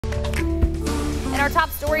Our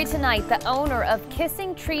top story tonight, the owner of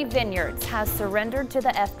Tree Vineyards has surrendered to the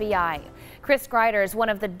FBI. Chris Grider is one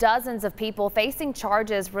of the dozens of people facing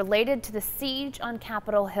charges related to the siege on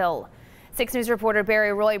Capitol Hill. 6 News reporter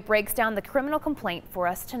Barry Roy breaks down the criminal complaint for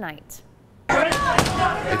us tonight.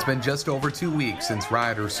 It's been just over 2 weeks since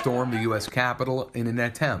rioters stormed the U.S. Capitol in an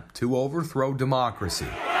attempt to overthrow democracy.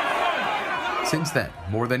 Since then,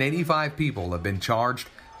 more than 85 people have been charged.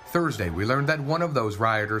 Thursday, we learned that one of those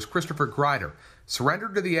rioters, Christopher Grider,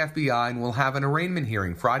 surrendered to the FBI and will have an arraignment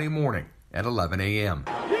hearing Friday morning at 11 a.m.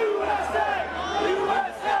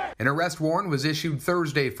 An arrest warrant was issued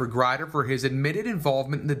Thursday for Grider for his admitted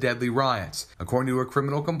involvement in the deadly riots. According to a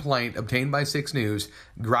criminal complaint obtained by 6 News,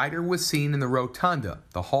 Grider was seen in the rotunda,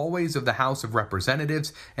 the hallways of the House of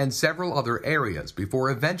Representatives, and several other areas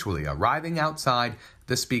before eventually arriving outside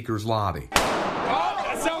the Speaker's lobby.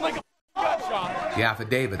 The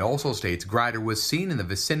affidavit also states Grider was seen in the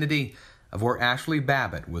vicinity of where Ashley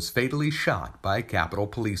Babbitt was fatally shot by a Capitol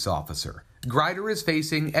police officer. Grider is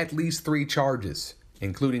facing at least 3 charges,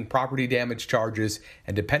 including property damage charges,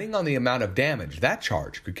 and depending on the amount of damage, that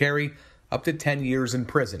charge could carry up to 10 years in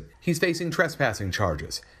prison. He's facing trespassing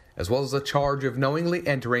charges, as well as a charge of knowingly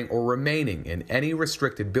entering or remaining in any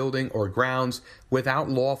restricted building or grounds without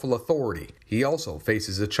lawful authority. He also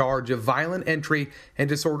faces a charge of violent entry and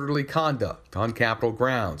disorderly conduct on Capitol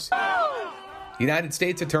grounds. United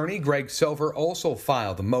States Attorney Greg Silver also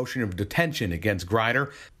filed a motion of detention against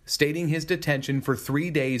Grider, stating his detention for 3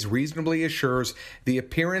 days reasonably assures the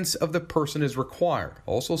appearance of the person is required,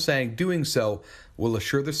 also saying doing so will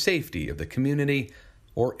assure the safety of the community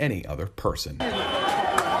or any other person.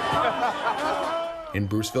 In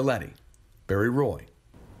Bruce Villetti, Barry Roy,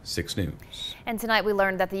 6 News. And tonight we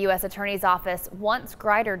learned that the U.S. Attorney's Office wants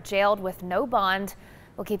Grider jailed with no bond.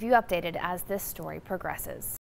 We'll keep you updated as this story progresses.